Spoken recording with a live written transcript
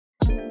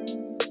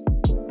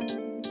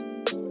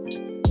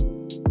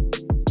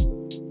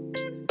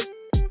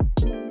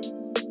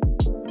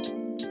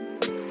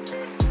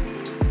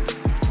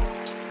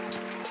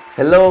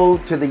Hello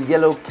to the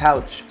Yellow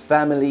Couch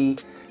family.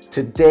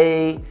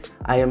 Today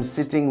I am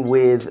sitting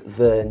with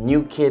the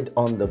new kid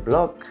on the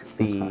block,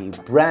 the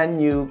brand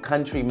new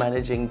country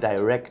managing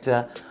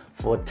director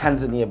for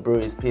Tanzania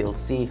Breweries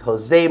PLC,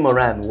 Jose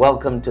Moran.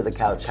 Welcome to the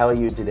couch. How are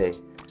you today?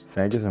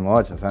 Thank you so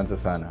much, Asante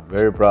Sana.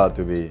 Very proud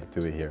to be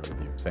here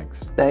with you.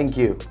 Thanks. Thank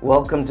you.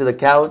 Welcome to the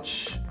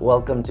couch.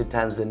 Welcome to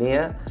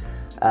Tanzania.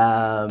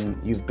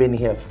 You've been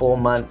here 4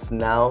 months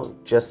now,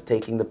 just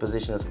taking the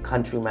position as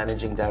country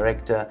managing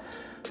director.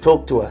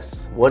 Talk to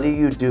us. What do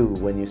you do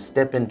when you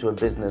step into a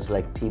business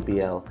like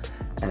TBL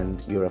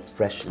and you're a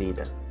fresh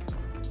leader?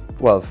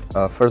 Well,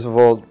 first of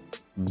all,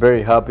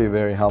 very happy,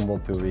 very humble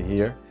to be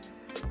here.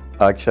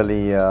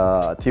 Actually,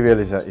 TBL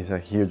is a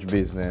huge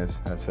business.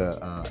 It's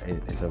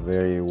a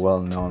very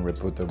well-known,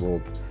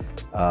 reputable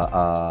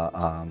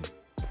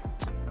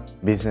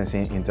business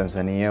in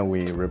Tanzania.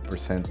 We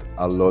represent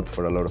a lot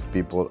for a lot of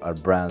people. Our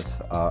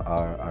brands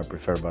are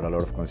preferred by a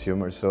lot of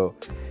consumers. So,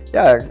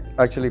 yeah,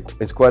 actually,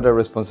 it's quite a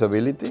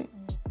responsibility,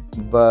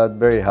 but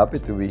very happy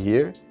to be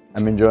here.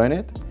 I'm enjoying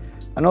it.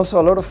 And also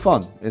a lot of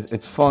fun.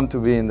 It's fun to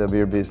be in the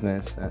beer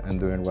business and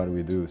doing what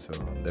we do. So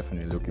I'm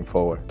definitely looking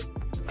forward.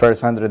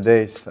 First 100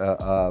 days,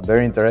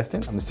 very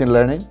interesting. I'm still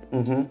learning.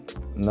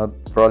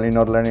 Probably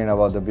not learning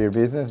about the beer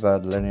business,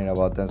 but learning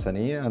about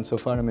Tanzania. And so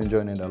far, I'm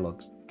enjoying it a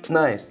lot.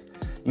 Nice.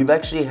 You've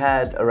actually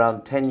had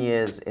around 10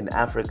 years in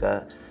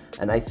Africa,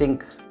 and I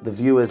think the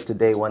viewers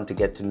today want to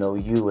get to know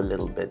you a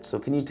little bit. So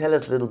can you tell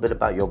us a little bit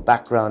about your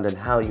background and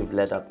how you've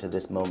led up to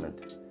this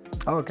moment?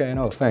 Okay,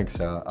 no, thanks.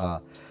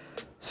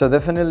 So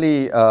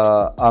definitely,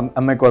 I'm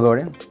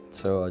Ecuadorian,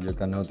 so you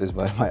can notice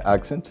by my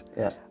accent.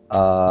 Yeah.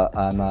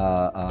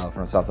 I'm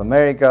from South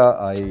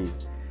America.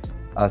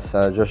 As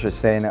Josh is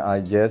saying,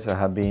 I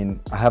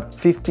have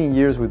 15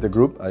 years with the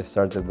group. I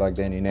started back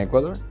then in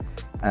Ecuador,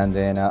 and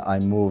then I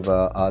moved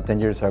 10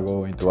 years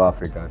ago into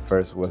Africa.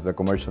 First was the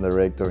commercial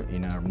director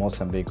in our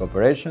Mozambique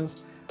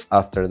operations.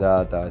 After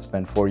that, I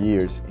spent 4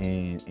 years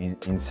in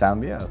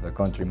Zambia as the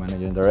country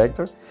managing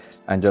director,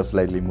 and just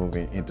lately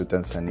moving into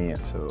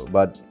Tanzania. So,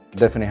 but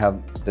definitely have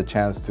the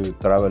chance to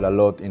travel a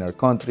lot in our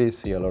country,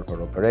 see a lot of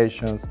our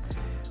operations.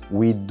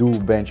 We do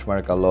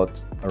benchmark a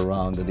lot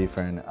around the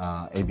different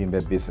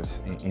InBev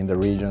business in the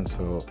region.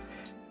 So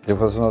this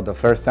was not the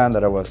first time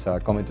that I was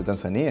coming to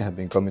Tanzania. I have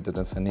been coming to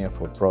Tanzania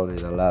for probably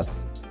the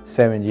last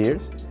 7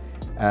 years.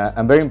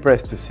 I'm very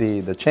impressed to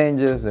see the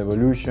changes, the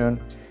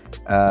evolution,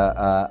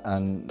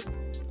 and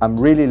I'm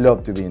really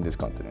love to be in this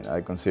continent.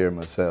 I consider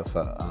myself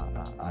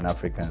an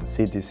African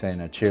citizen.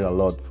 I cheer a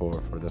lot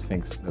for the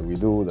things that we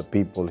do, the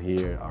people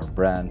here, our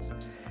brands.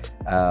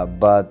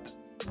 But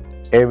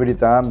every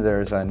time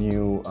there's a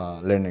new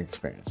learning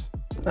experience.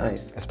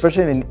 Nice.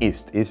 Especially in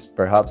East.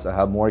 Perhaps I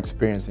have more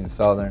experience in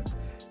Southern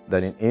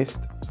than in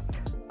East.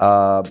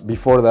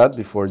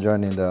 Before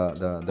joining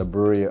the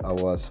brewery, I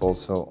was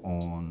also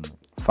on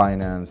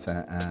finance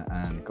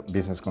and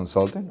business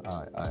consulting.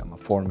 I am a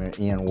former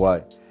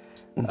E&Y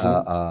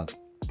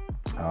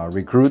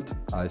recruit.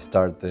 I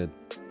started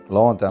a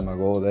long time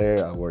ago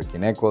there. I work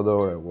in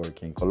Ecuador, I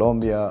work in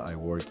Colombia, I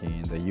work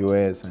in the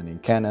US and in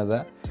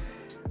Canada.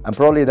 And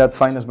probably that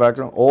finance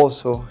background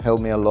also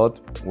helped me a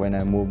lot when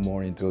I moved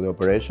more into the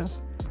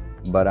operations.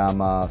 But I'm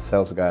a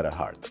sales guy at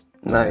heart.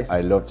 Nice. I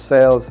love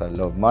sales, I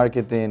love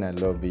marketing, I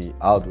love being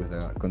out with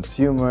the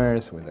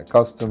consumers, with the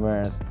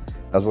customers.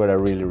 That's what I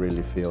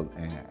really feel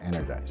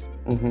energized.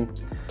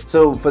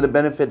 So for the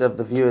benefit of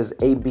the viewers,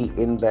 AB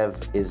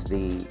InBev is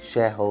the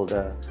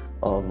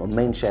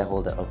main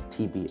shareholder of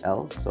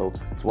TBL. So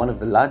it's one of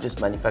the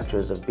largest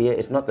manufacturers of beer,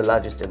 if not the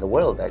largest in the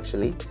world,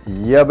 actually.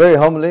 Yeah, very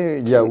humbly,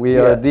 yeah, we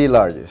are the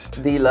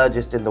largest. The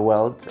largest in the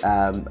world,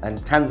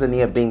 and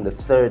Tanzania being the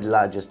third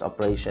largest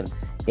operation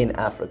in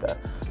Africa.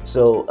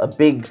 So a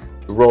big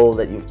role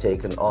that you've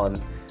taken on.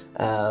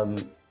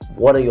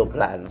 What are your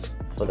plans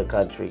for the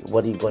country?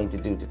 What are you going to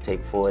do to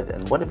take forward?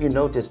 And what have you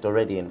noticed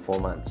already in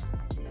 4 months?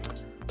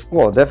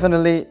 Well,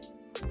 definitely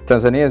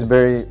Tanzania is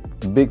very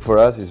big for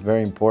us. It's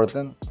very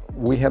important.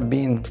 We have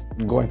been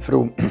going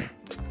through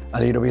a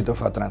little bit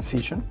of a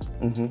transition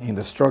in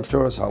the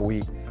structures, how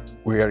we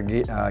are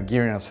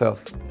gearing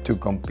ourselves to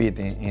compete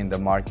in the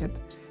market.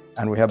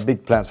 And we have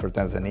big plans for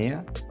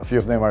Tanzania. A few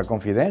of them are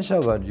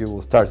confidential, but you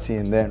will start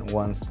seeing them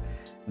once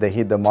they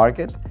hit the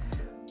market.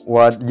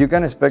 What you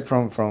can expect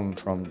from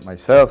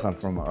myself and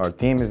from our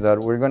team is that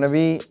we're going to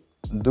be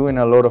doing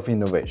a lot of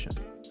innovation.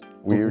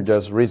 We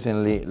just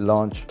recently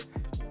launched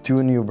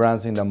 2 new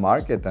brands in the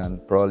market,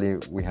 and probably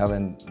we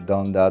haven't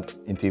done that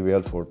in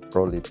TBL for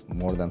probably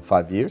more than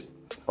 5 years.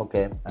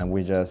 Okay. And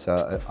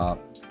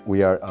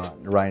we are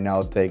right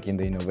now taking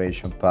the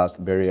innovation path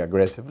very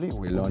aggressively.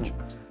 We launched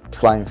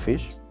Flying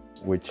Fish,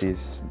 which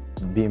is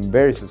being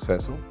very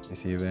successful.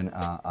 It's even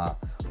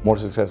more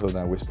successful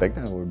than we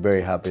expected, and we're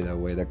very happy the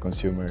way the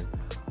consumers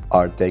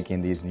are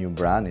taking this new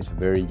brand. It's a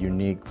very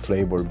unique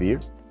flavor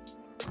beer,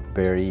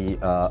 very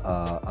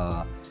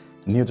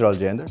neutral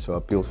gender, so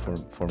appeals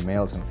for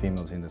males and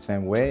females in the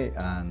same way.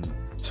 And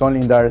it's only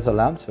in Dar es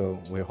Salaam, so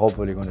we're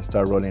hopefully going to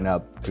start rolling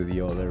out to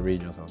the other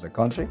regions of the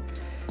country.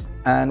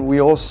 And we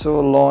also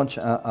launched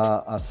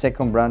a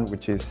second brand,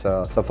 which is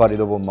Safari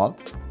Double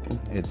Malt.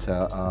 It's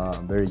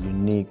a very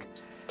unique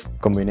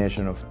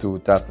combination of two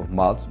types of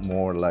malts,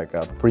 more like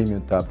a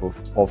premium type of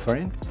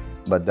offering,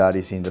 but that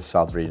is in the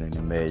South region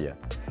in Maya.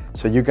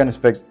 So you can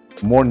expect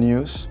more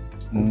news,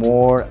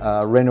 more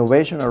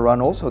renovation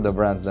around also the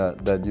brands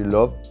that you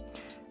love.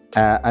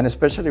 And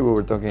especially we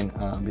were talking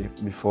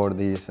before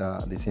this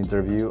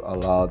interview a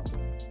lot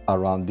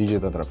around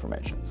digital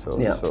transformation.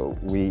 So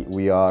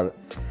we are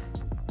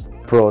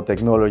pro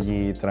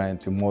technology, trying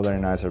to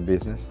modernize our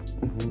business.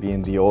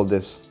 Being the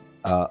oldest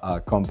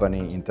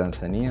company in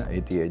Tanzania,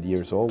 88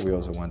 years old, we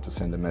also want to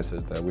send a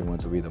message that we want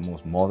to be the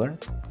most modern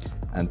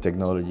and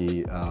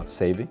technology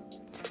savvy.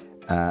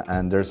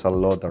 And there's a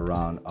lot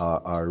around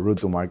our route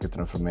to market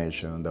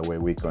transformation, the way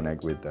we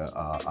connect with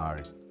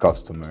our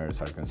customers,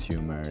 our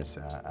consumers,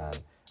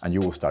 and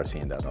you will start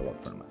seeing that a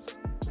lot from us.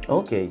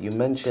 Okay, you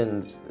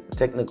mentioned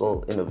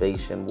technical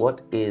innovation.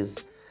 What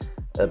is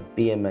a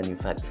beer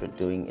manufacturer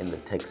doing in the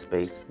tech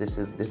space? This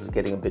is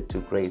getting a bit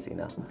too crazy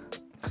now.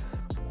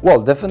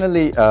 Well,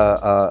 definitely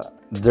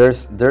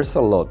there's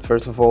a lot.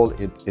 First of all,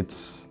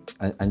 it's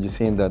and you're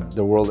seeing that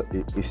the world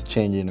is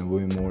changing and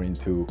moving more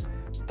into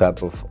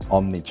type of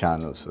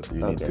omni-channel. So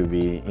you need to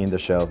be in the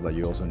shelf, but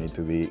you also need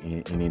to be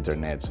in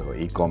internet, so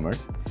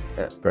e-commerce.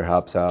 Yeah.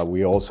 Perhaps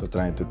we're also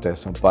trying to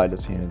test some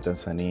pilots here in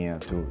Tanzania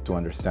to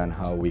understand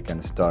how we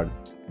can start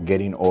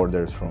getting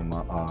orders from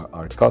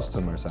our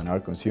customers and our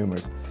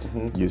consumers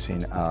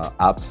using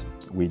apps.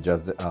 We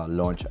just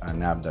launched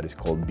an app that is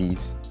called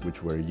Bees,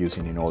 which we're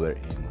using in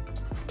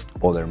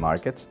other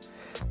markets.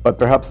 But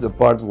perhaps the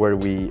part where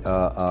we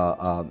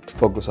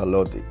focus a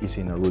lot is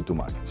in a route to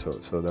market.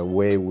 So the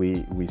way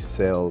we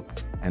sell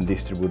and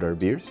distribute our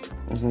beers.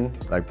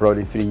 Like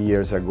probably 3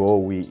 years ago,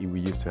 we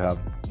used to have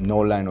no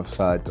line of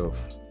sight of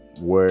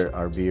where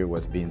our beer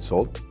was being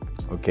sold.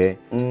 Okay,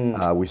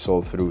 we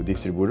sold through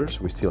distributors.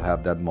 We still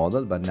have that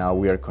model, but now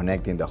we are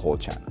connecting the whole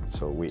channel.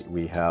 So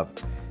we have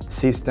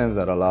systems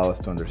that allow us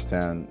to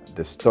understand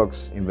the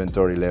stocks,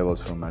 inventory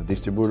levels from our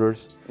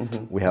distributors.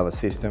 We have a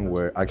system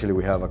where actually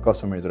we have a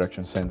customer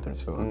interaction center,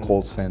 so a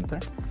call center,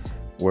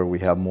 where we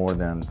have more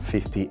than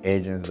 50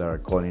 agents that are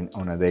calling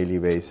on a daily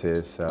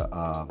basis.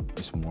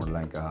 It's more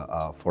like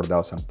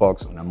 4,000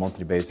 pucks on a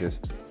monthly basis.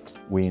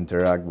 We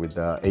interact with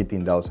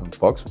 18,000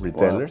 pucks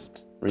retailers.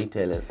 Wow.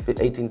 Retailers,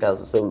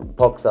 18,000. So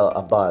pucks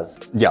are bars.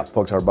 Yeah,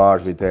 pucks are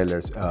bars,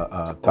 retailers,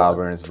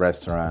 taverns,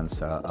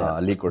 restaurants,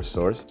 liquor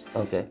stores.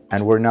 Okay.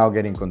 And we're now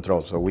getting control.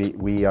 So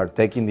we are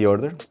taking the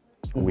order.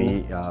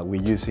 We're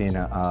using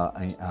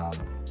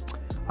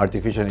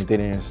artificial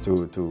intelligence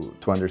to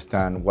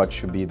understand what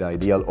should be the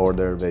ideal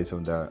order based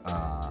on the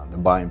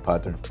buying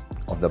pattern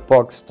of the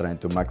pucks, trying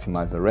to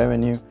maximize the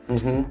revenue.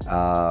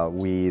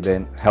 We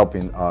then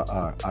helping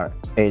our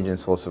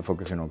agents also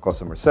focusing on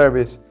customer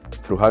service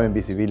through having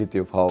visibility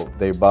of how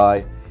they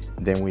buy.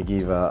 Then we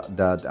give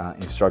that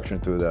instruction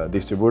to the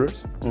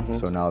distributors.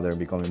 So now they're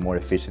becoming more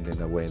efficient in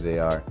the way they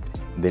are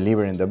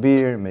delivering the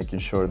beer, making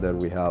sure that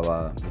we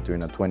have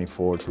between a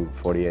 24 to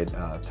 48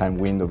 time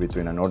window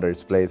between an order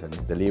is placed and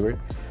it's delivered.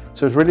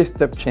 So it's really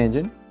step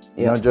changing,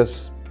 not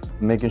just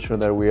making sure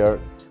that we are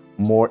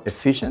more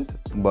efficient,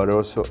 but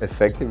also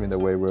effective in the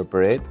way we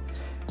operate.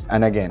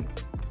 And again,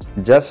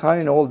 just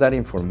having all that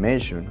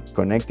information,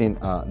 connecting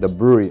the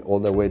brewery all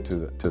the way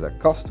to the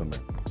customer,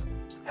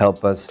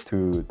 help us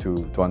to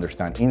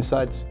understand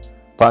insights,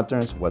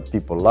 patterns, what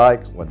people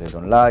like, what they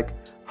don't like,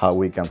 how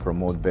we can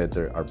promote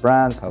better our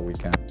brands, how we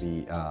can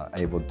be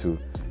able to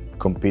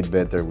compete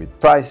better with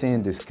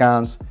pricing,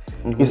 discounts.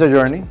 It's a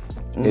journey.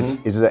 It's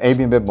the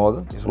InBev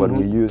model. It's what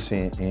we use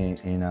in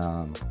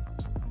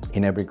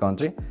every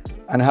country.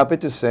 And happy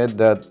to say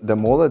that the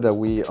model that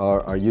we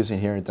are using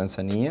here in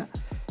Tanzania,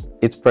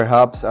 it's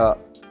perhaps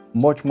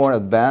much more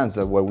advanced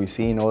than what we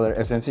see in other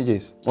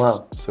FMCGs.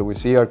 Wow. So we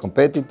see our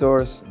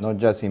competitors, not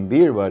just in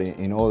beer, but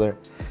in other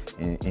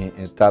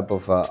in type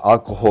of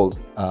alcohol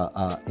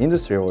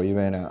industry or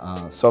even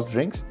soft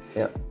drinks.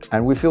 Yeah.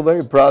 And we feel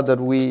very proud that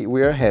we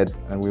are ahead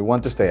and we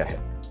want to stay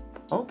ahead.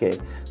 Okay,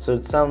 so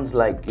it sounds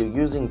like you're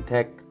using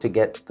tech to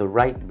get the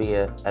right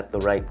beer at the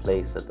right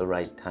place at the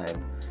right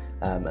time.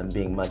 And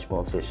being much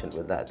more efficient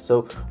with that.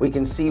 So we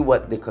can see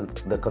what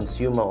the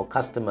consumer or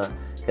customer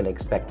can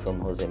expect from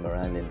Jose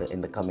Moran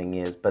in the coming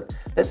years. But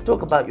let's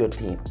talk about your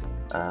team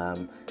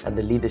and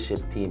the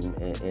leadership team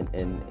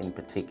in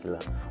particular.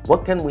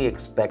 What can we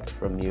expect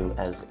from you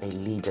as a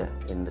leader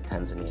in the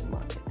Tanzanian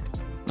market?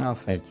 Oh,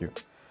 thank you.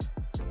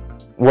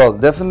 Well,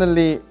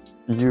 definitely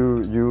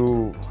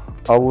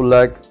I would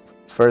like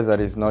first that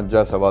it's not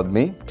just about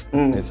me,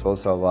 it's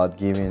also about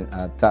giving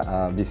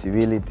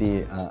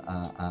visibility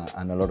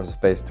and a lot of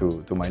space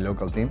to my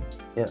local team.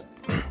 Yeah.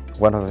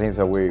 One of the things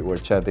that we were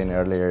chatting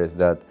earlier is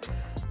that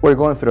we're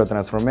going through a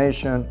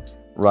transformation.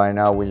 Right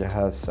now we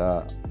have,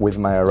 with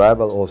my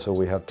arrival also,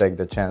 we have taken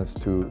the chance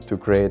to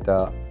create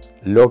a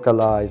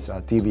localized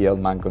TBL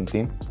Mancon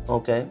team.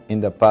 Okay.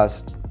 In the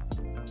past,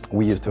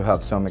 we used to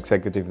have some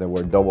executives that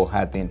were double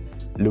hatting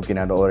looking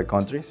at other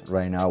countries.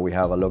 Right now we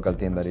have a local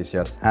team that is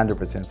just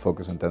 100%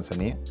 focused on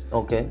Tanzania.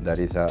 Okay. That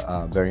is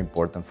very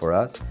important for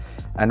us.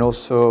 And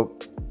also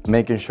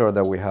making sure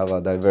that we have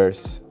a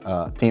diverse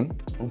team.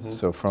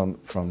 So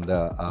from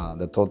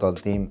the total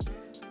team,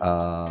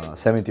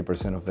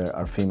 70% of them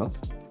are females.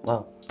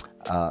 Wow.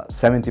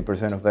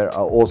 70% of them are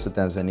also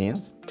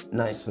Tanzanians.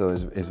 Nice. So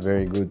it's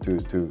very good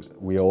to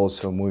we are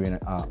also moving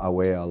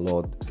away a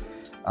lot,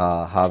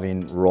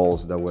 having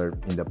roles that were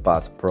in the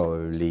past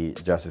probably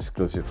just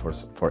exclusive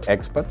for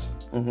expats.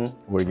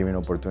 We're giving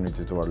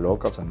opportunity to our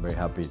locals. I'm very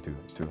happy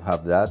to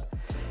have that.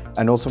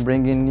 And also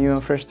bringing new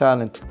and fresh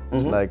talent.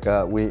 Like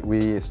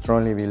we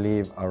strongly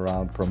believe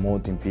around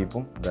promoting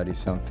people. That is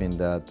something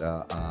that,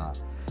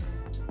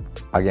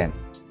 again,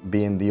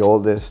 being the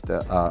oldest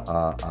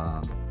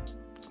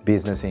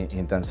business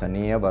in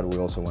Tanzania, but we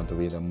also want to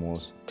be the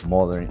most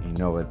modern,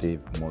 innovative,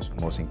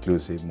 most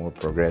inclusive, more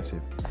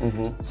progressive.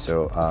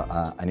 So,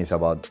 and it's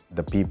about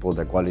the people,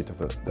 the quality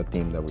of the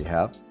team that we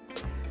have.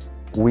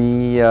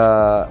 We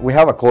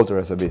have a culture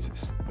as a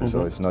business,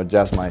 so it's not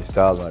just my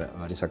style, but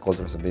it's a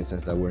culture as a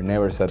business that we're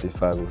never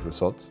satisfied with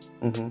results.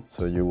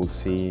 So you will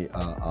see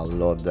a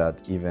lot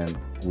that even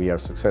we are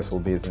successful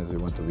business, we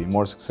want to be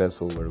more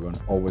successful. We're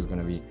always going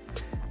to be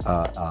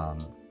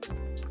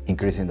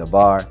increasing the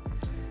bar,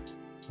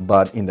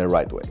 but in the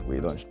right way. We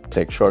don't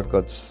take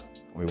shortcuts.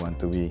 We want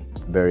to be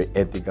very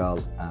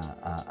ethical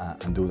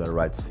and do the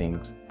right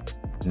things,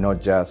 not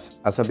just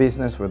as a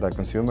business with our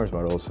consumers,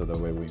 but also the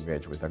way we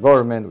engage with the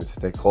government, with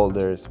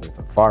stakeholders, with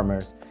the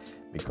farmers,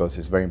 because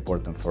it's very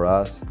important for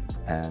us.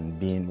 And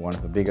being one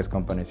of the biggest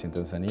companies in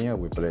Tanzania,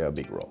 we play a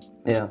big role.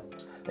 Yeah,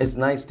 it's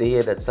nice to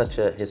hear that such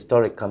a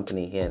historic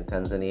company here in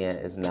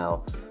Tanzania is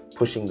now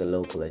pushing the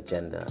local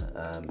agenda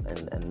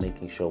and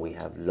making sure we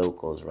have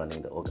locals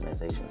running the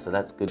organization. So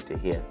that's good to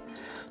hear.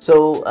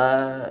 So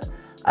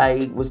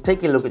I was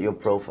taking a look at your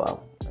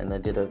profile and I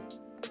did a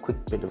quick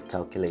bit of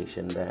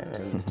calculation there,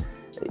 and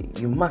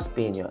you must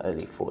be in your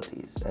early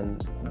 40s.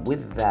 And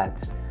with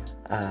that,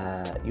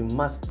 you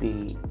must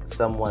be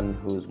someone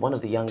who's one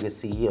of the youngest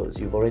CEOs.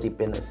 You've already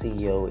been a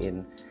CEO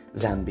in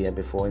Zambia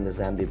before, in the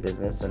Zambia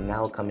business, and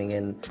now coming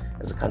in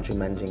as a country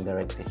managing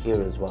director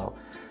here as well.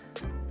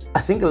 I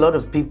think a lot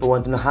of people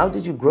want to know, how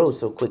did you grow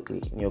so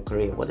quickly in your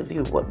career?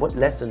 What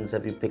lessons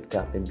have you picked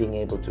up in being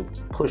able to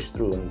push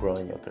through and grow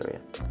in your career?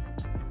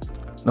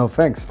 No,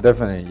 thanks,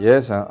 definitely.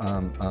 Yes,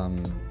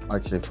 I'm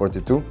actually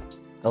 42.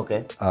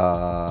 Okay.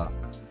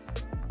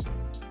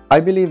 I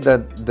believe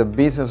that the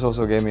business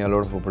also gave me a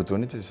lot of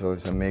opportunities, so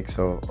it's a mix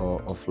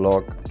of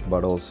luck,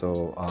 but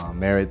also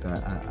merit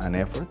and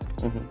effort.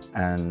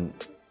 And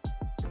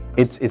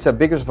it's a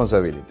big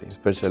responsibility,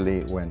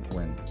 especially when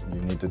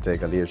you need to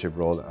take a leadership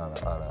role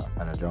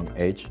at a young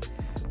age.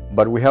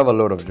 But we have a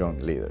lot of young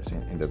leaders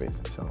in the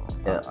business, so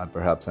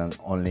perhaps I'm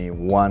only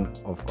one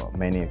of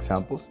many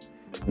examples.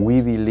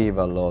 We believe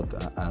a lot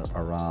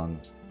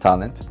around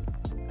talent,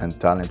 and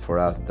talent for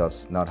us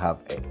does not have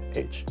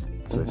age.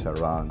 So it's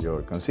around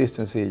your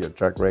consistency, your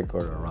track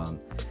record, around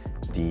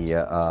the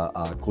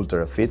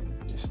cultural fit.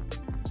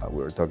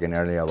 We were talking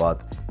earlier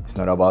about, it's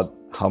not about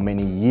how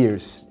many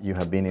years you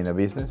have been in a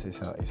business,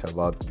 it's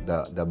about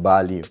the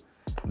value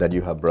that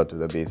you have brought to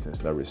the business,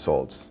 the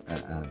results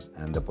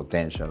and the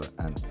potential,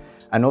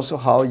 and also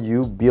how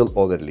you build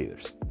other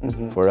leaders.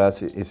 For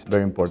us, it's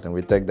very important.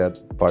 We take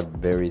that part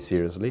very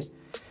seriously.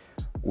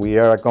 We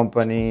are a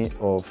company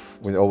of,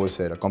 we always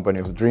say, a company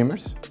of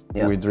dreamers.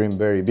 We dream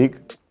very big,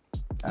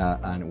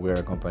 and we're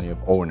a company of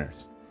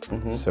owners.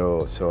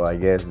 So I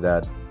guess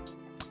that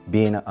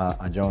being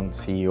a young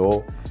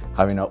CEO,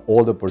 having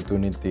all the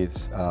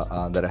opportunities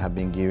that I have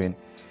been given,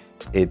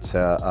 it's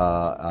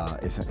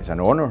an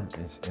honor.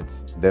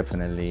 It's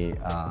definitely,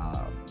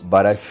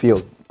 but I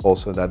feel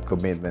also that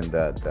commitment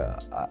that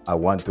I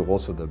want to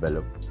also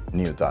develop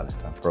new talent.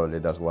 And probably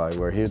that's why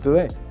we're here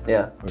today.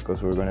 Yeah.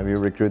 Because we're going to be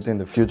recruiting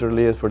the future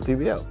leaders for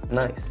TBL.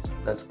 Nice.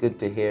 That's good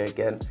to hear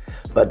again.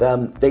 But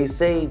they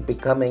say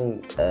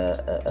becoming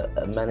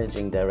a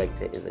managing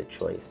director is a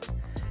choice.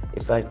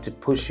 If I had to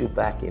push you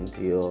back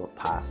into your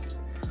past,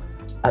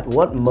 at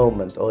what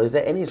moment, or is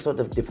there any sort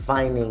of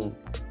defining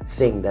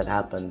thing that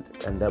happened,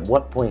 and at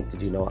what point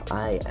did you know,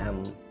 I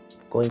am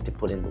going to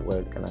put in the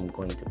work and I'm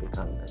going to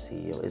become a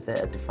CEO? Is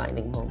there a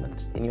defining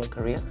moment in your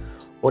career,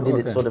 or did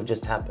it sort of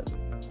just happen?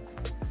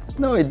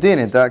 No, it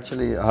didn't.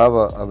 Actually, I have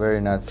a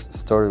very nice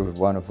story with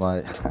one of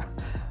my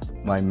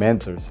my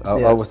mentors.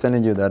 I was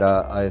telling you that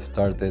I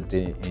started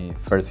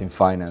first in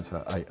finance.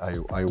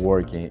 I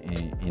work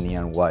in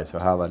E&Y, so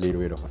I have a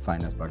little bit of a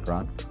finance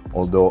background,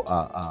 although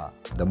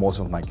the most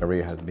of my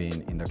career has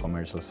been in the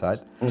commercial side.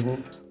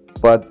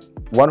 But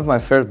one of my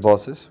first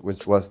bosses,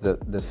 which was the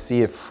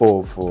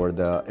CFO for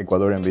the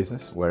Ecuadorian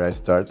business where I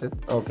started,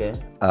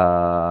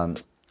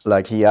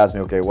 like he asked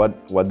me, okay,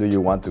 what do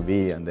you want to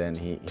be? And then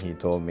he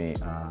told me,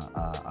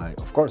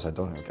 of course, I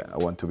told him, okay, I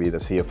want to be the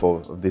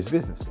CFO of this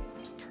business.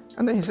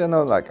 And then he said,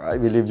 no, like, I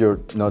believe you're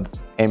not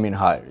aiming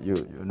higher,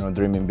 you're not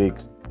dreaming big,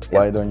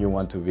 Why don't you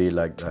want to be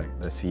like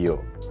the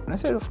CEO? And I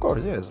said, of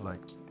course, yes. Like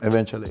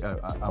eventually,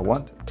 I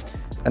want.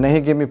 And then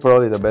he gave me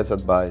probably the best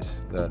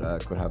advice that I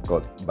could have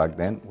got back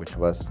then, which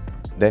was,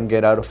 then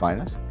get out of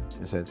finance.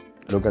 He says,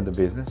 look at the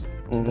business.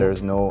 There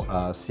is no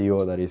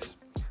CEO that is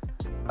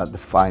at the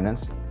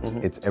finance.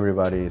 It's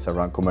everybody is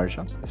around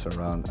commercial. It's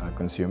around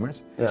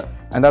consumers. Yeah.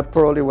 And that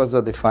probably was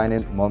the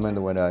defining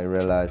moment when I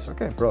realized,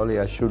 okay, probably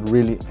I should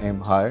really aim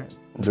higher,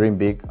 dream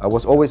big. I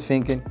was always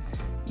thinking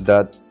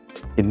that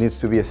it needs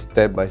to be a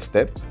step by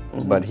step,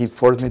 but he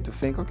forced me to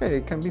think, okay,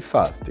 it can be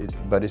fast,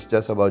 but it's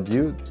just about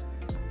you,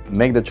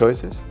 make the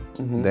choices.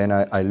 Then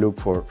I look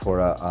for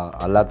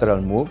a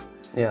lateral move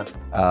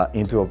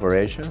into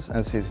operations,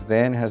 and since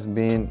then has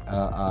been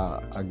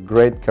a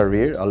great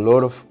career, a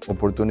lot of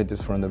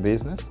opportunities from the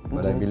business,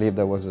 but I believe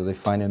that was a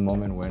defining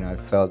moment when I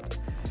felt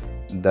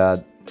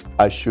that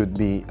I should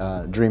be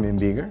dreaming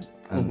bigger.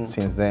 And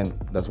since then,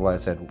 that's why I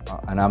said,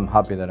 and I'm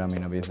happy that I'm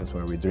in a business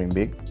where we dream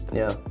big.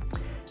 Yeah.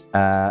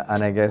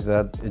 And I guess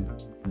that it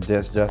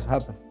just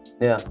happened.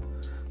 Yeah.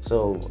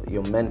 So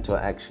your mentor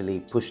actually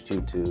pushed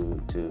you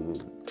to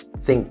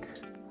think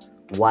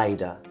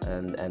wider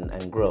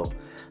and grow.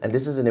 And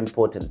this is an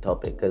important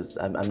topic because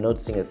I'm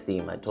noticing a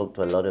theme. I talk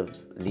to a lot of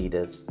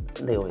leaders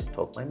and they always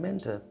talk, my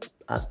mentor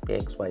asked me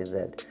X, Y, Z.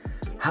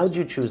 How do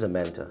you choose a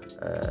mentor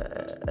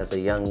as a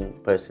young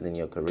person in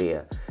your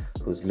career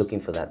who's looking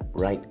for that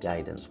right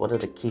guidance? What are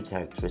the key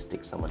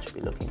characteristics someone should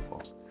be looking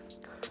for?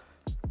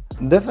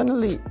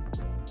 Definitely,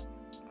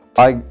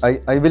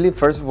 I believe,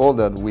 first of all,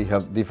 that we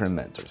have different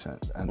mentors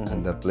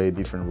and that play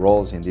different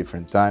roles in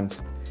different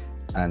times.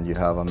 And you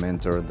have a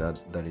mentor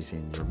that is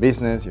in your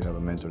business, you have a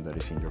mentor that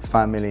is in your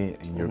family,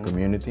 in your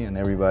community, and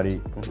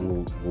everybody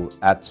will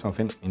add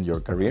something in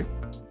your career.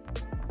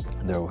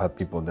 There will have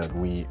people that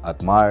we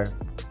admire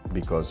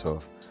because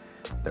of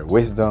their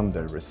wisdom,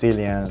 their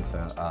resilience,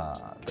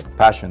 the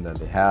passion that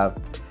they have.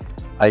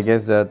 I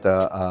guess that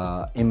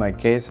in my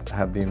case, I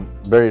have been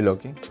very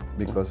lucky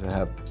because I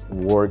have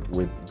worked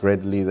with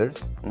great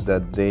leaders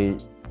that they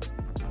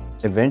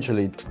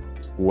eventually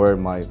were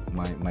my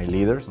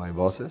leaders, my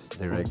bosses,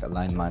 direct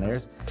line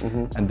managers,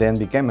 and then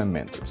became my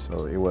mentor.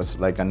 So it was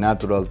like a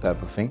natural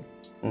type of thing.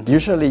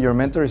 Usually your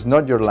mentor is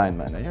not your line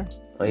manager.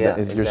 Oh, yeah,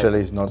 Usually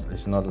it's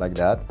not like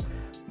that.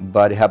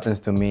 But it happens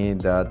to me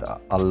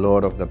that a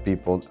lot of the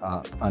people,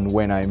 and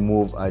when I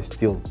move, I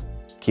still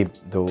keep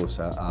those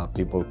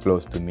people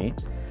close to me.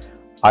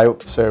 I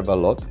observe a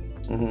lot.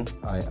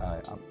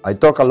 I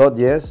talk a lot,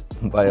 yes,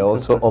 but I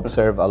also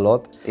observe a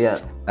lot. Yeah.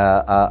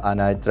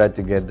 And I try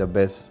to get the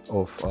best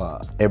of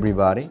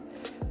everybody.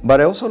 But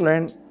I also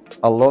learn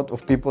a lot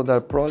of people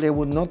that probably I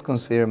would not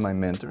consider my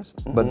mentors,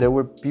 but there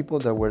were people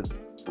that were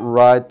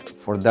right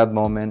for that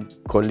moment,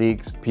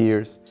 colleagues,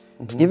 peers,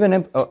 even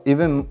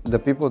the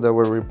people that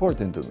were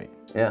reporting to me.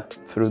 Yeah.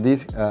 Through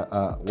this,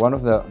 one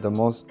of the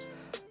most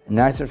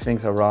nicer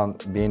things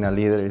around being a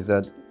leader is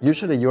that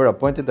usually you're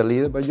appointed a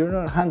leader, but you're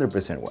not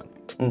 100% one.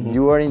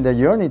 You are in the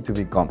journey to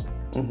become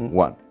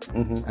one.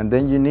 And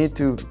then you need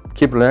to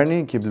keep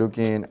learning, keep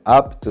looking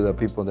up to the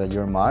people that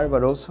you admire,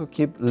 but also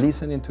keep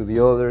listening to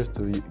the others,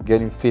 to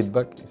getting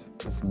feedback.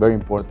 It's very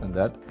important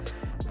that.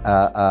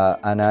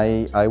 And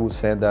I would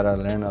say that I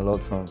learn a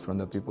lot from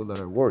the people that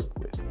I work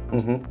with.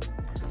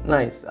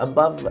 Nice.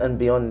 Above and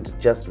beyond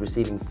just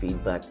receiving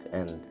feedback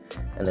and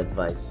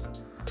advice,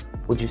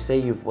 would you say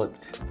you've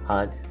worked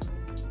hard?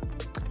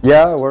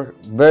 Yeah, I work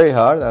very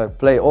hard. I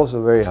play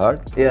also very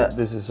hard. Yeah.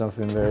 This is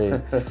something very,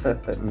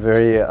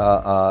 very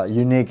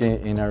unique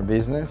in our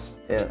business.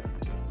 Yeah.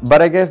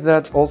 But I guess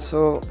that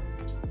also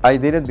I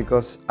did it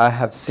because I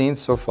have seen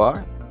so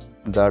far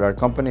that our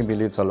company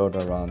believes a lot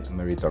around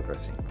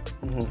meritocracy.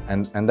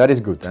 And that is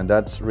good. And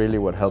that's really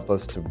what helps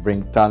us to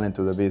bring talent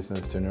to the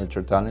business, to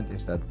nurture talent,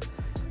 is that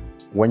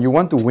when you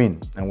want to win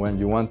and when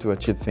you want to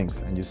achieve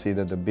things and you see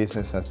that the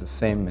business has the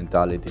same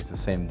mentality, the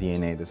same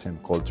DNA, the same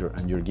culture,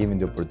 and you're given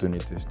the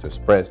opportunities to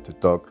express, to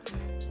talk,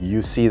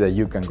 you see that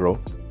you can grow.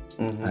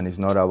 And it's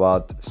not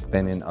about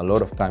spending a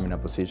lot of time in a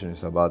position.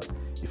 It's about,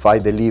 if I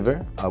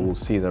deliver, I will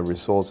see the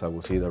results, I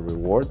will see the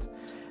reward,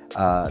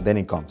 then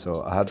it comes.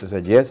 So I have to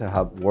say, yes, I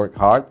have worked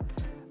hard,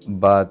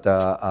 but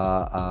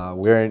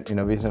we're in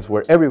a business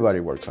where everybody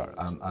works hard.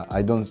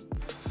 I don't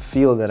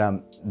feel that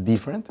I'm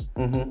different.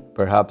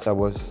 Perhaps I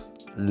was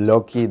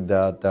lucky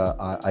that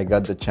I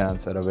got the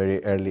chance at a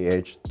very early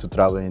age to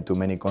travel into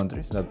many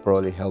countries. That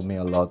probably helped me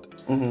a lot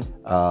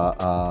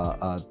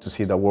to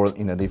see the world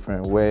in a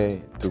different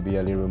way, to be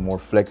a little bit more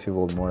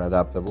flexible, more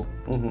adaptable.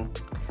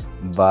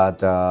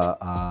 But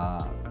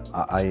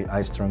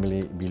I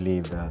strongly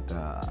believe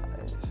that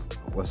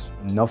it was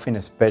nothing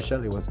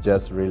special. It was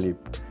just really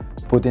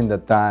putting the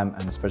time,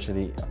 and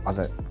especially as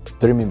a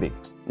dreaming big.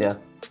 Yeah.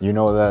 You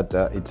know that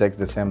it takes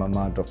the same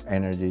amount of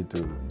energy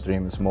to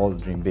dream small,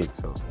 dream big.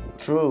 So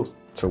True.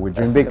 So we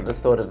dream big. I never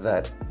thought of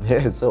that.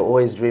 Yes. So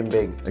always dream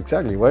big.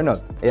 Exactly. Why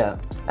not? Yeah.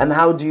 And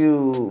how do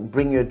you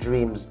bring your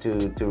dreams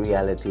to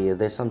reality?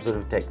 There's some sort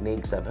of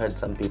techniques. I've heard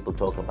some people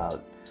talk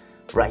about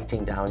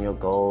writing down your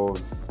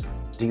goals.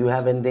 Do you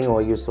have anything, or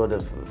are you sort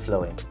of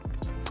flowing?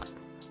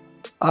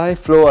 I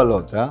flow a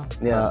lot, yeah.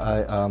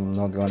 Yeah. I'm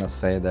not gonna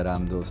say that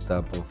I'm those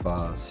type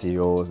of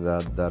CEOs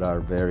that are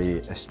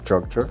very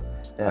structured.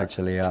 Yeah.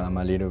 Actually, I'm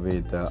a little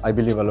bit. I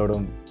believe a lot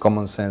of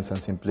common sense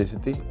and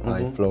simplicity.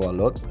 I flow a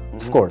lot.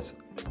 Of course,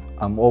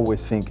 I'm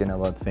always thinking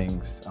about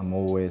things. I'm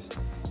always,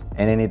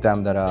 and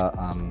anytime that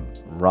I'm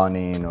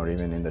running or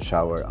even in the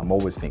shower, I'm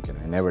always thinking.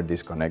 I never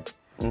disconnect.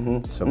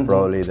 So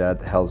probably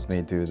that helps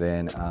me to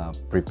then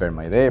prepare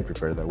my day,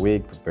 prepare the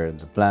week, prepare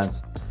the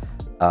plans,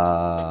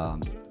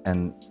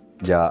 and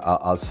yeah,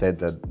 I'll say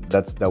that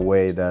that's the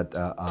way that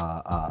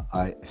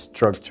I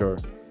structure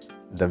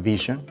the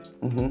vision.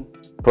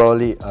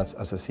 Probably as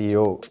a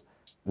CEO,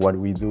 what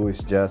we do is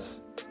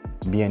just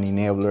be an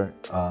enabler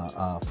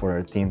for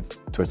our team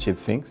to achieve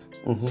things.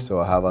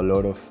 So I have a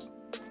lot of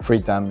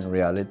free time in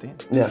reality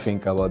to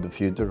think about the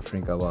future,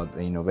 think about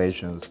the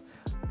innovations,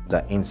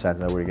 the insights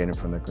that we're getting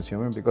from the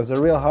consumer, because the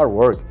real hard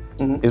work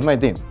is my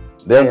team.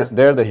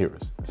 They're the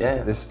heroes.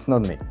 This is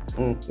not me.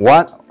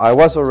 I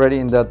was already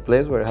in that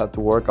place where I had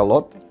to work a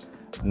lot.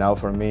 Now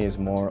for me it's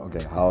more,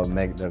 okay, how I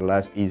make their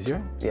life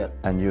easier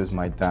and use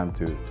my time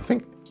to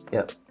think.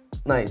 Yeah,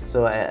 nice.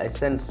 So I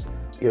sense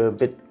you're a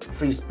bit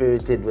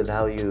free-spirited with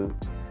how you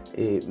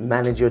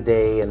manage your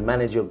day and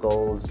manage your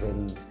goals,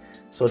 and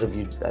sort of,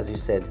 you, as you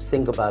said,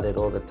 think about it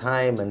all the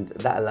time, and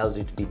that allows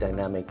you to be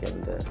dynamic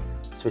and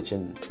switch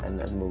in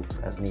and move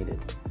as needed.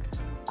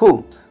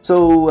 Cool.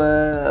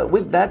 So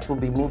with that, we'll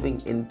be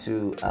moving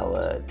into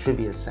our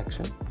trivia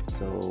section.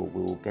 So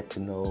we'll get to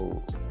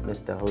know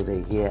Mr.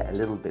 Jose here a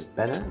little bit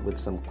better with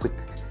some quick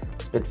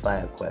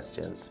spitfire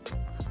questions.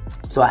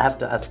 So I have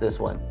to ask this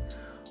one.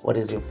 What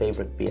is your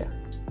favorite beer?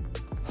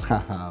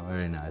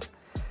 Very nice.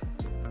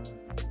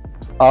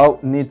 I'll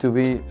need to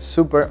be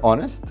super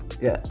honest.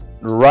 Yeah.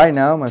 Right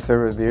now, my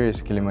favorite beer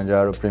is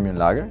Kilimanjaro Premium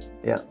Lager.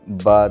 Yeah.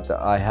 But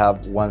I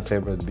have one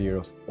favorite beer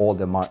of all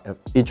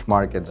each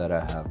market that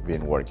I have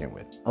been working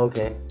with.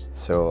 Okay.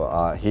 So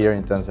here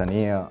in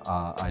Tanzania,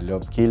 I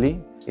love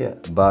Kili. Yeah.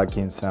 Back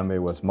in Zambia it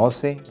was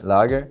Mosi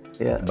Lager.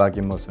 Yeah. Back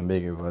in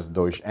Mozambique it was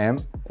Deutsch M.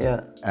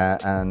 Yeah.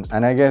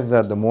 And I guess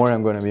that the more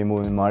I'm going to be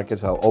moving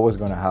markets, I'm always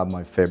going to have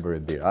my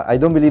favorite beer. I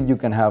don't believe you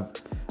can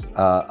have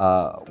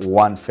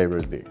one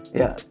favorite beer.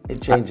 Yeah,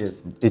 it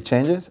changes. It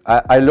changes.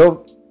 I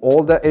love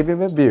all the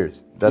InBev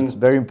beers. That's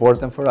very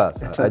important for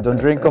us. I don't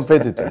drink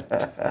competitors.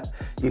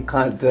 You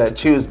can't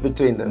choose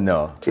between them.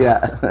 No.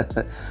 Yeah.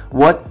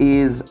 What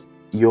is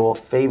your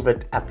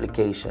favorite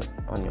application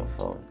on your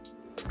phone?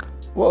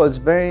 Well, it's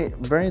very,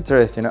 very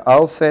interesting.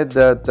 I'll say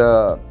that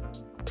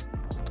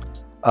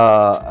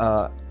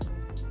I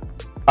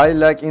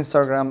like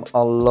Instagram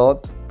a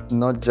lot,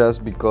 not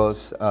just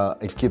because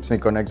it keeps me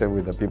connected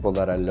with the people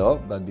that I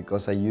love, but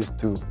because I used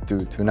to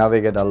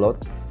navigate a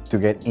lot to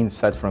get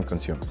insights from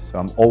consumers. So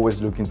I'm always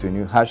looking to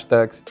new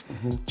hashtags,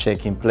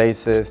 checking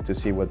places to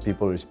see what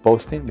people is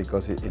posting,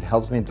 because it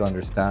helps me to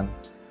understand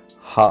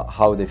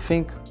how they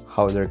think,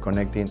 how they're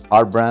connecting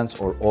our brands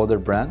or other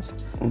brands,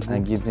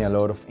 and gives me a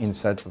lot of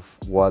insights of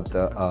what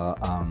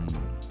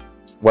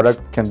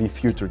can be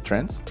future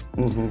trends.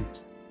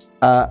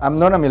 I'm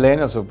not a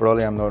millennial, so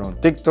probably I'm not on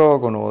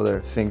TikTok, on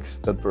other things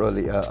that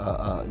probably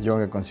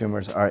younger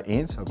consumers are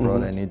in. So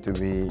probably I need to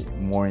be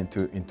more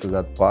into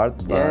that part.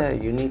 But yeah,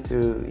 you need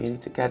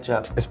to catch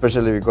up,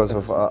 especially because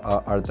of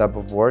our type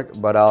of work.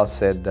 But I'll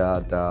say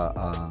that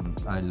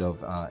I love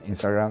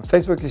Instagram.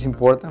 Facebook is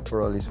important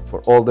probably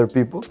for older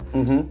people,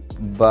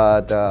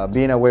 but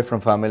being away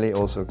from family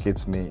also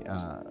keeps me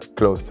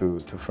close to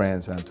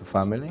friends and to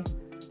family.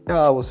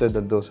 Yeah, I would say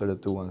that those are the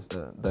two ones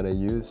that I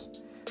use.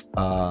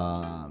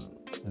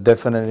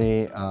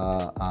 Definitely,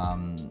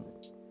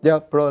 yeah,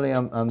 probably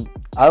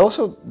I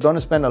also don't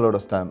spend a lot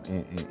of time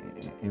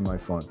in my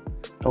phone.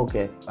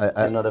 Okay,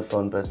 I'm not a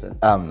phone person.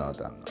 I'm not.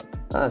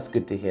 That's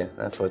good to hear,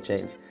 that's for a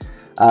change.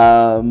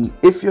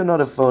 If you're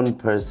not a phone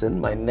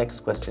person, my next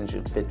question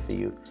should fit for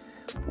you.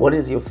 What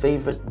is your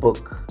favorite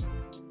book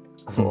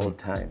of all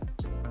time?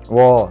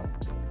 Well,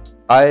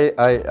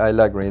 I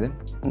like reading.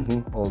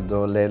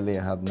 Although lately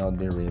I have not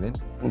been reading.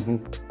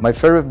 My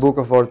favorite book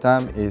of all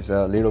time is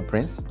Little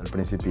Prince, El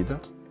Principito,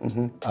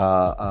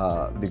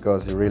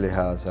 because it really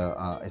has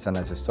it's a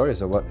nice story.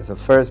 So it's the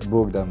first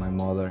book that my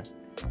mother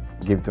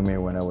gave to me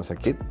when I was a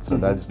kid. So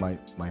that's my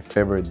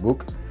favorite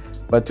book.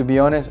 But to be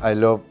honest, I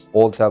love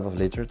all type of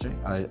literature.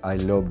 I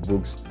love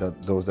books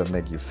those that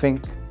make you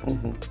think,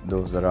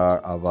 those that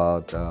are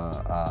about.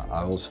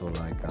 I also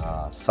like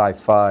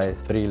sci-fi,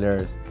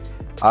 thrillers.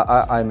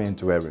 I'm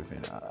into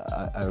everything.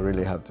 I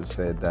really have to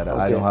say that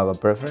I don't have a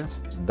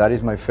preference. That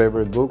is my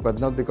favorite book, but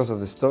not because of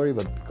the story,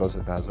 but because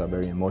it has a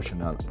very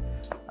emotional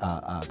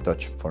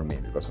touch for me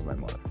because of my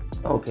mother.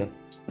 Okay,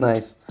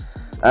 nice.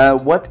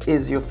 What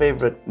is your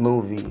favorite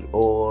movie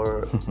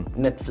or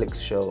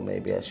Netflix show,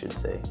 maybe I should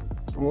say?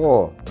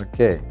 Oh,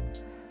 okay.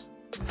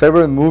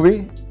 Favorite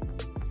movie?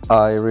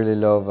 I really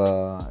love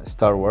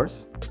Star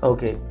Wars.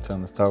 Okay. So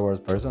I'm a Star Wars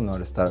person, not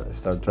a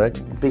Star Trek.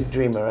 Big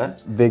dreamer, huh?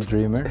 Big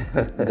dreamer,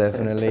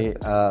 definitely.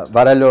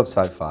 But I love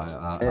sci-fi.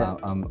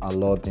 I'm a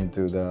lot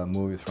into the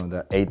movies from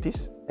the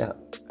 80s. Yeah.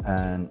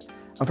 And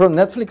And from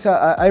Netflix,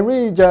 I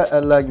really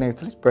like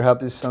Netflix.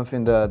 Perhaps it's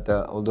something that,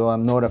 although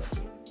I'm not a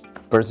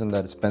person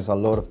that spends a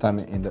lot of time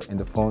in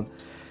the phone,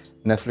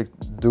 Netflix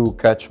do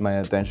catch my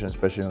attention,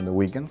 especially on the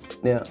weekends.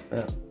 Yeah,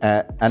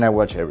 yeah. And I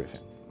watch everything.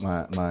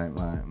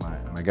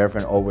 My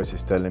girlfriend always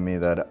is telling me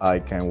that I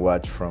can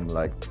watch from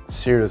like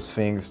serious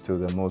things to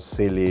the most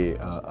silly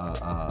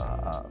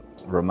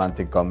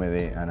romantic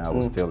comedy, and I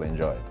will still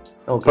enjoy it.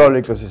 Okay.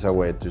 Probably because it's a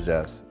way to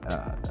just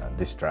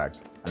distract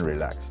and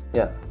relax.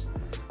 Yeah.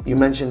 You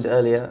mentioned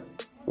earlier,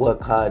 work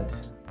hard,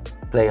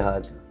 play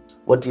hard.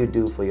 What do you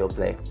do for your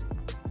play?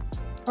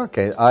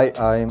 Okay,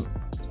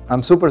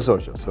 I'm super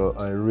social, so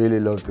I really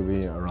love to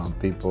be around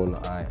people.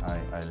 I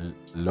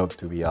love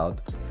to be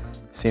out.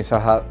 Since I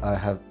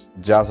have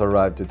just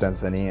arrived to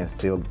Tanzania,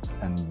 still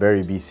and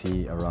very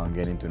busy around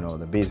getting to know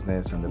the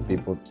business, and the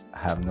people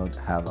have not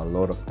have a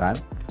lot of time.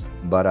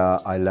 But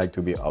I like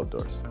to be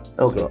outdoors.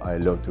 Okay. So I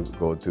love to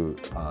go to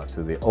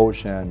the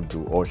ocean,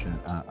 do ocean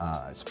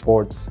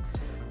sports.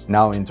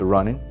 Now into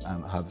running. I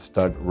have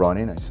started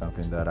running. It's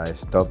something that I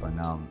stopped, and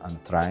now I'm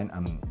trying.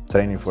 I'm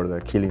training for the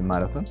Kili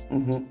Marathon,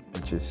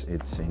 which is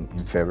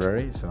in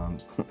February. So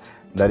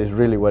that is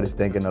really what is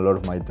taking a lot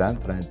of my time,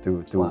 trying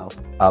to Wow.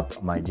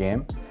 up my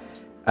game.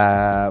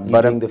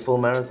 But doing the full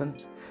marathon?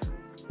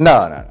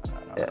 No.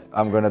 Yeah.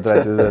 I'm gonna try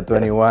to do the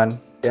 21.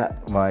 Yeah.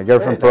 My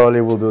girlfriend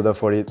probably will do the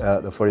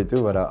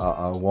 42, but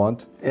I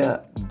won't.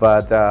 Yeah.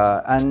 But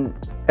and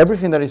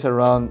everything that is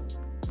around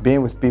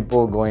being with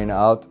people, going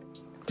out.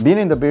 Being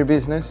in the beer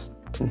business,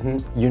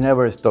 you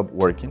never stop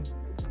working,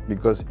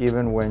 because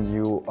even when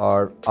you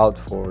are out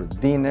for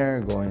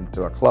dinner, going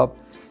to a club,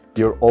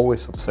 you're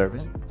always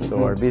observing.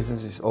 So our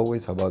business is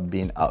always about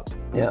being out,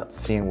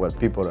 seeing what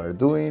people are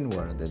doing,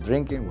 what are they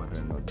drinking, what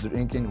they're not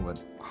drinking,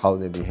 how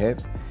they behave,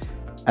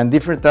 and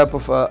different type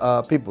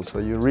of people. So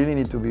you really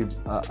need to be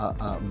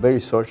very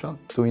social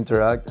to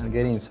interact and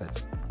get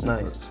insights.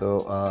 Nice.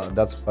 So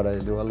that's what I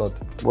do a lot.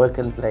 Work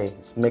and play.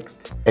 It's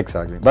mixed.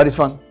 Exactly. But it's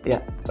fun.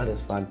 Yeah, but it's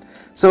fun.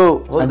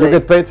 So, Jose, and you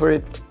get paid for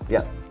it.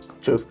 Yeah,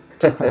 true.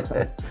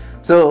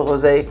 So,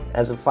 Jose,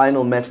 as a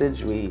final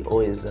message, we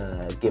always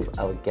give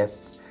our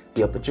guests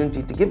the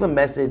opportunity to give a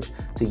message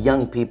to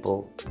young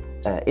people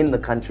in the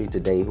country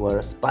today who are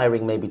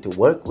aspiring maybe to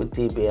work with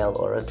TBL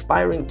or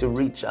aspiring to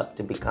reach up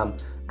to become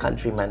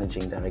country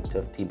managing director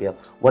of TBL.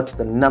 What's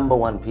the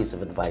 #1 piece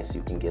of advice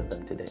you can give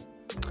them today?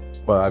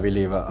 Well, I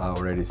believe I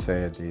already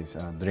said is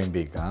dream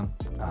big.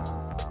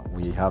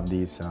 We have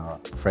this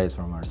phrase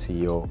from our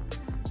CEO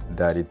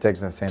that it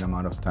takes the same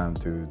amount of time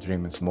to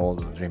dream small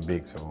or dream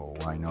big, so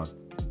why not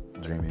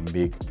dreaming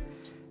big?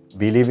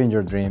 Believe in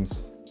your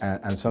dreams,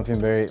 and something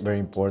very, very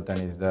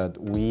important is that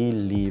we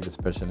live,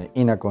 especially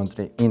in a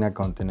country, in a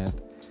continent,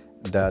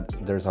 that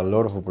there's a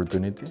lot of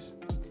opportunities.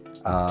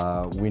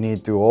 We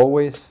need to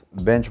always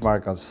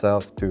benchmark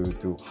ourselves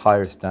to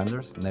higher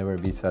standards, never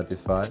be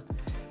satisfied.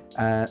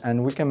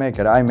 And we can make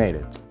it. I made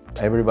it.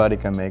 Everybody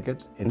can make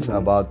it. It's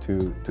about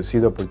to see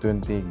the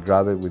opportunity,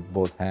 grab it with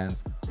both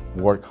hands,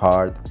 work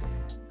hard,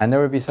 and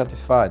never be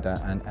satisfied.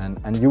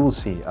 And you will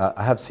see.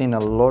 I have seen a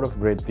lot of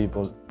great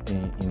people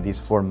in these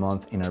 4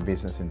 months in our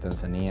business in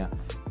Tanzania,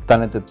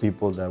 talented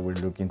people that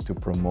we're looking to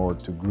promote,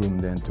 to groom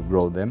them, to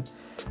grow them,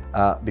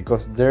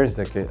 because there's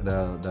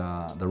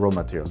the raw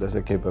material, there's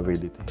the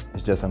capability.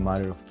 It's just a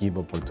matter of give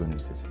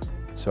opportunities.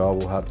 So I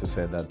will have to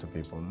say that to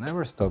people.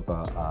 Never stop.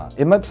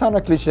 It might sound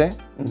a cliche,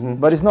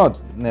 but it's not.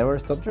 Never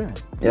stop dreaming.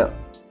 Yeah.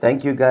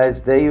 Thank you,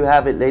 guys. There you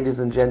have it, ladies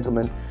and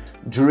gentlemen.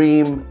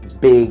 Dream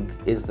big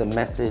is the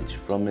message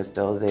from Mr.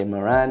 Jose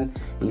Moran.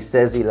 He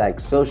says he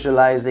likes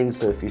socializing,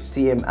 so if you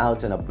see him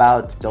out and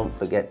about, don't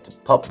forget to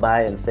pop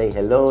by and say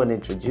hello and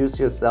introduce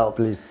yourself.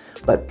 Please.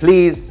 But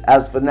please,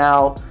 as for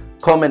now,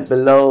 comment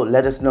below.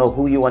 Let us know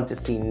who you want to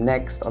see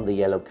next on the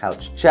Yellow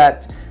Couch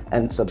Chat,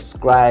 and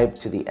subscribe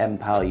to the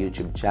Empower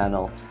YouTube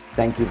channel.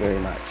 Thank you very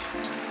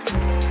much.